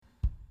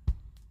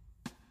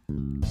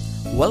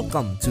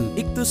Welcome to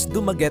Ictus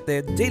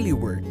Dumaguete Daily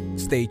Word.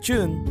 Stay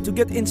tuned to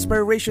get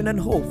inspiration and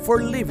hope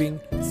for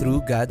living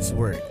through God's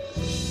Word.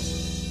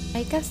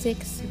 Micah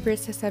 6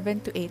 verses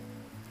 7 to 8.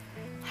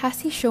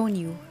 Has he shown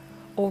you,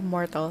 O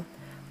mortal,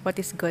 what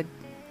is good?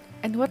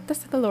 And what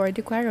does the Lord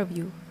require of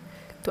you?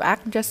 To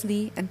act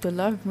justly and to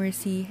love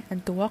mercy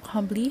and to walk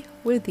humbly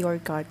with your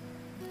God.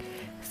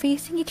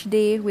 Facing each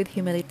day with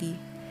humility.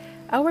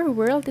 Our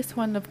world is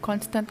one of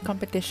constant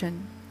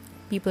competition.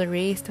 People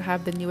race to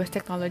have the newest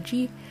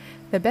technology,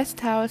 the best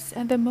house,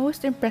 and the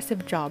most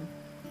impressive job.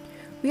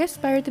 We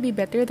aspire to be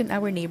better than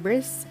our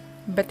neighbors,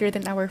 better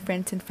than our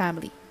friends and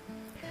family.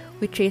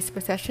 We chase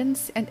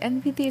possessions and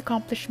envy the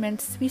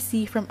accomplishments we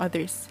see from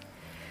others.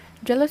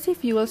 Jealousy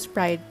fuels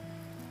pride.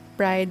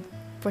 Pride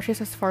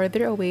pushes us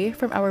farther away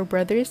from our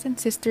brothers and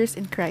sisters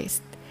in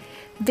Christ.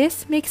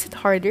 This makes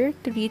it harder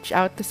to reach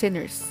out to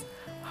sinners,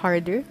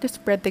 harder to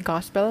spread the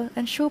gospel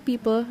and show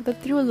people the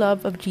true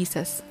love of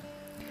Jesus.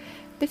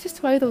 This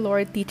is why the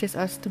Lord teaches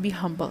us to be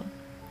humble.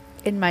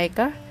 In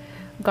Micah,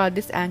 God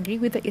is angry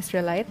with the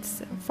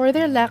Israelites for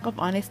their lack of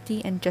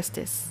honesty and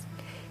justice.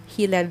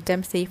 He led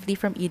them safely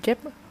from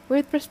Egypt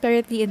with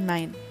prosperity in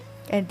mind,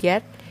 and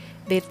yet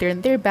they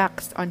turned their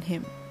backs on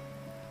Him.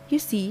 You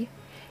see,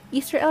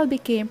 Israel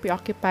became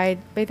preoccupied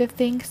by the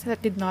things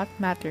that did not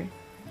matter,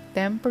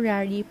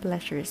 temporary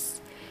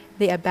pleasures.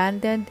 They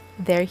abandoned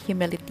their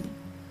humility.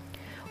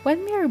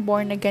 When we are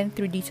born again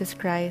through Jesus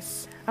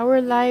Christ,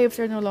 our lives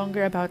are no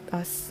longer about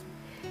us.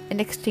 In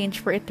exchange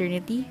for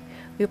eternity,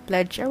 we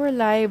pledge our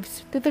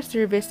lives to the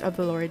service of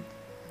the Lord.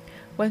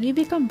 When we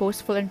become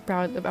boastful and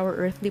proud of our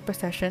earthly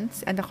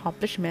possessions and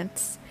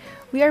accomplishments,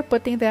 we are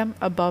putting them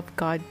above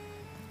God.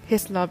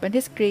 His love and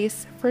His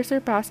grace far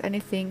surpass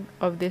anything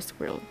of this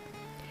world.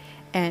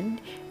 And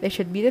they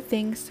should be the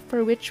things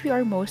for which we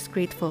are most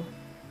grateful.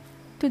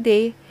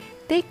 Today,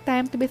 take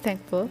time to be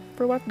thankful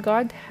for what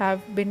God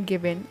have been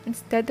given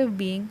instead of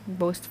being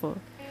boastful.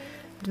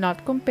 Do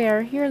not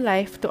compare your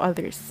life to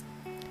others.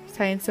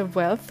 Signs of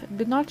wealth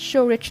do not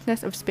show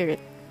richness of spirit.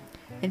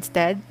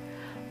 Instead,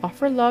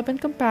 offer love and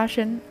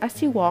compassion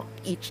as you walk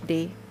each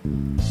day.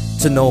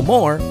 To know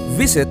more,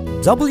 visit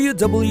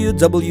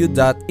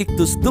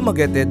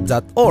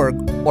www.ictusdumaguete.org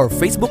or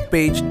Facebook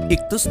page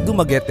Ictus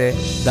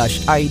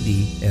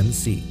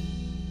Dumaguete-IDMC.